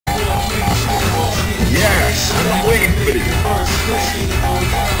I've been waiting for this.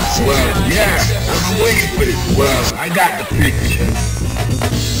 Well, yeah, I've been waiting for this. Well, I got the picture.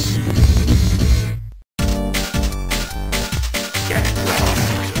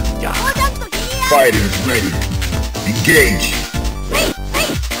 Fighters ready. Engage.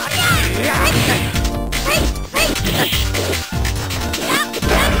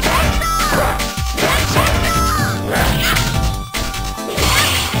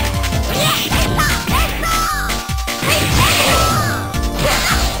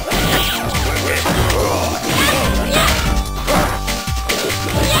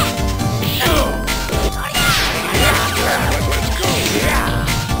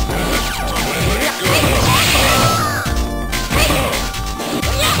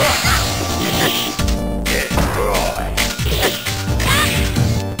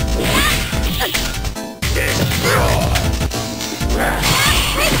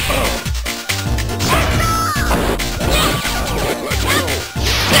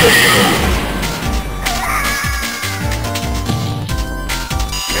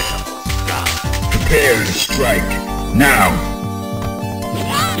 Prepare to strike, now!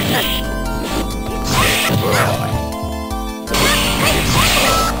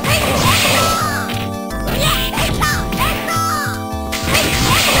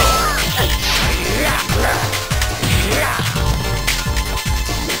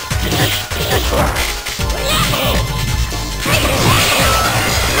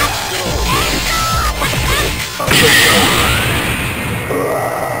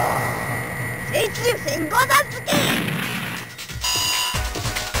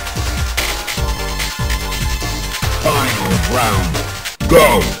 Final round,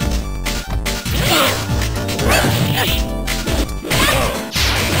 go!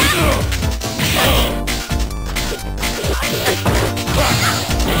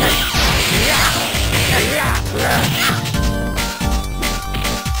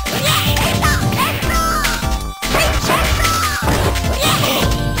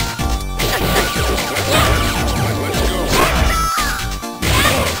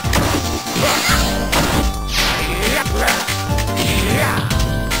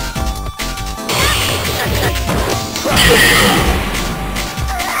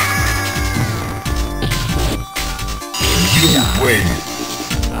 You win.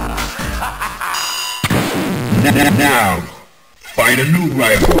 Now, find a new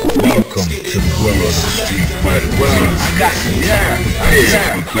rival. Welcome to the world of Street Fighter. Well, I got you.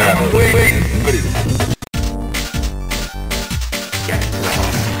 Yeah, battle. Wait.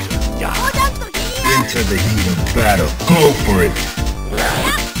 Into the heat of battle. Go for it.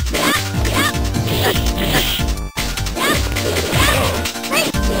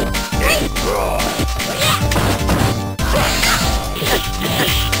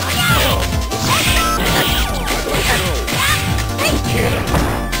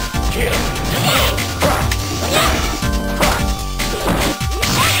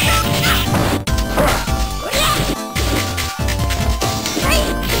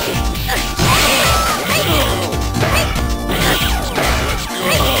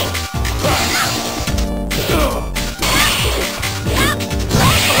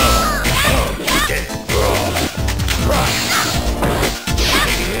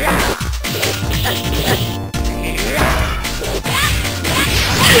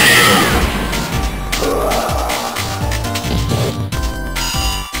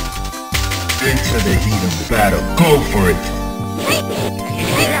 Into the heat of battle. Go for it.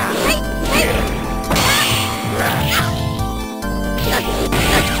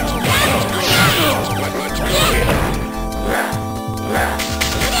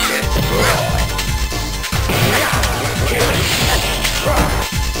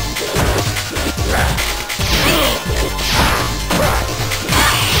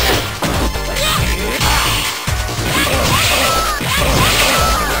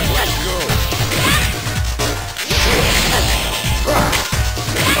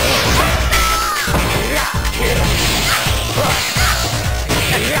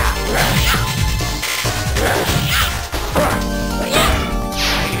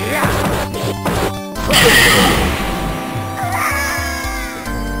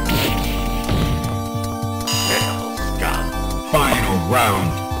 Final round.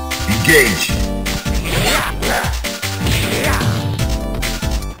 Engage.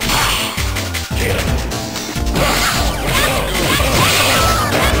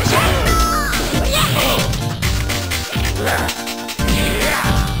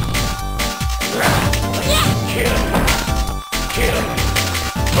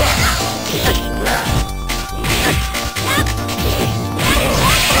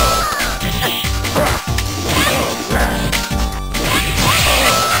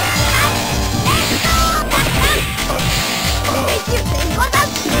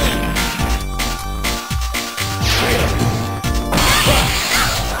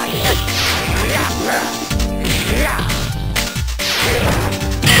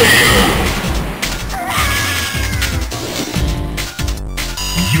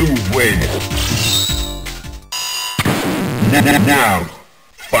 win. Now,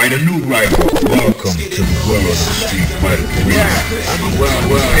 find a new rival. Welcome to the world of Street Fighter 3.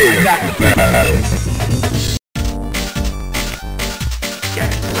 Prepare for battle.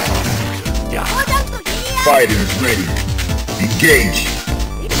 Fighters ready. Engage.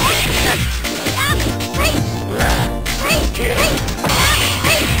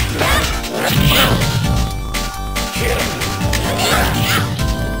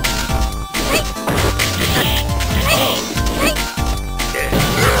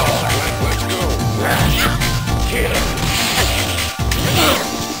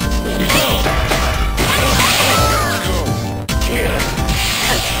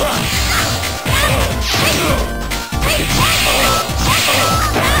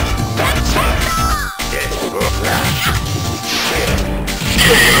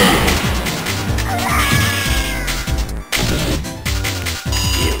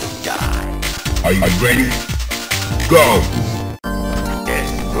 Are you ready? Go!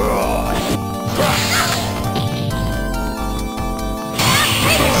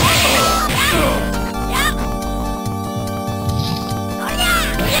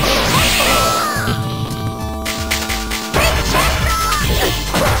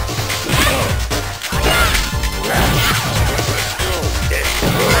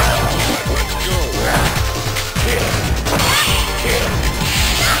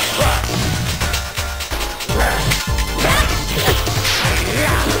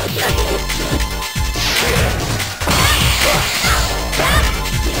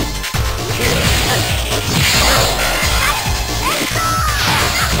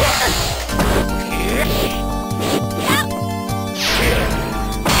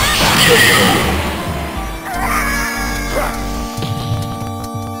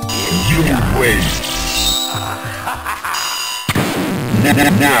 You win.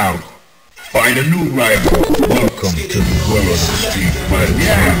 Now, find a new rival. Welcome to the world of Street Fighter.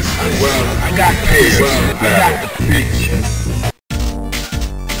 I got the picture.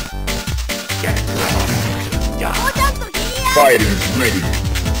 Fighters ready.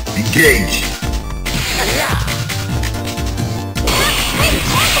 Engage.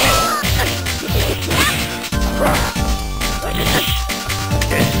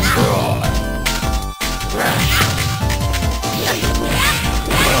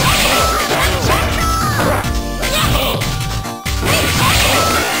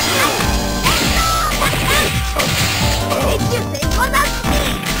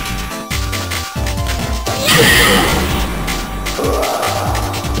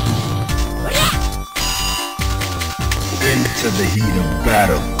 Into the heat of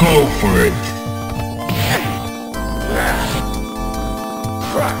battle. Go for it.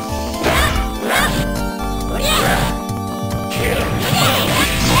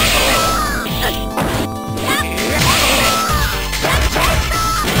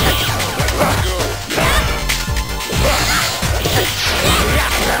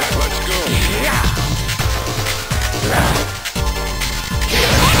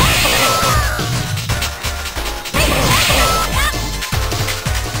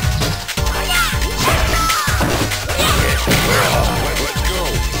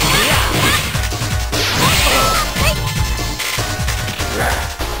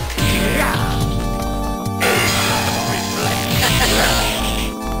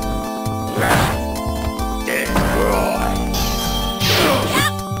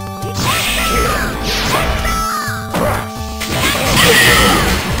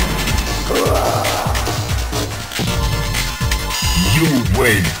 You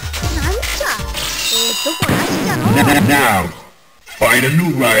win. Now, find a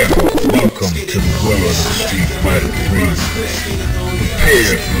new rival. Welcome to the world of Street Fighter 3.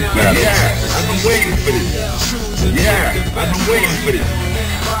 Prepare for battle. I've been waiting for this. I've been waiting for this.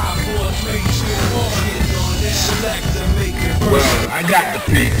 Well, I got the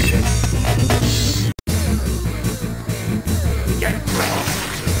picture.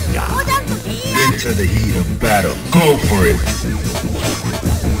 Into the heat of battle. Go for it.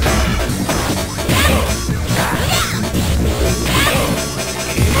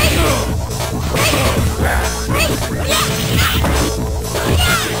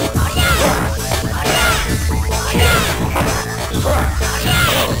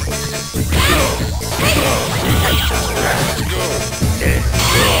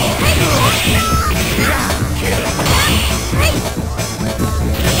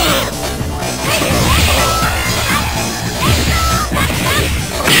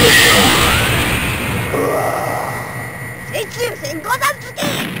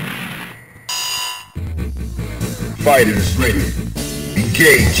 Fighters ready.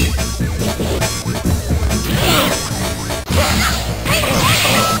 Engage.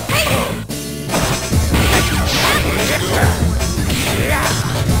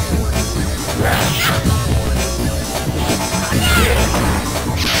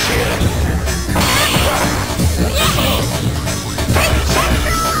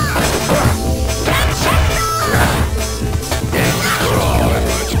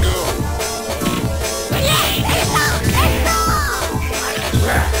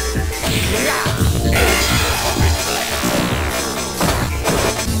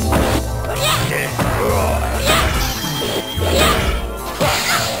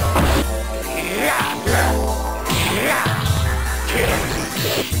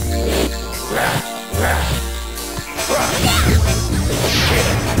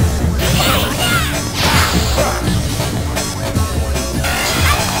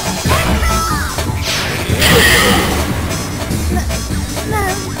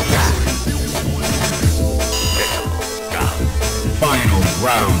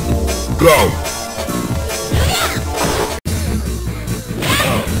 Round. Go!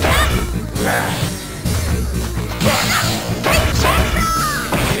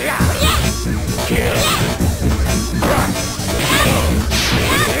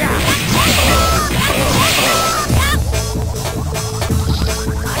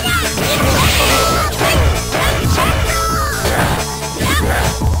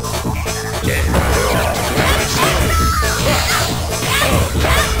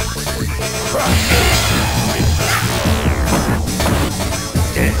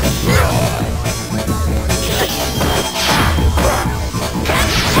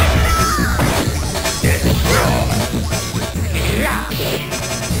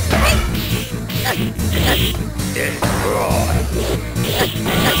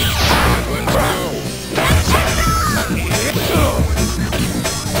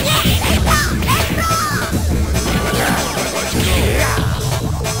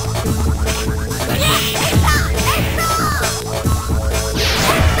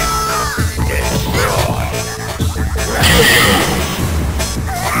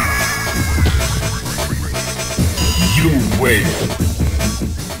 You win.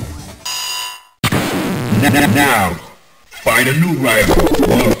 Now, find a new rival.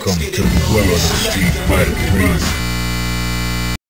 Welcome to the world of Street Fighter 3.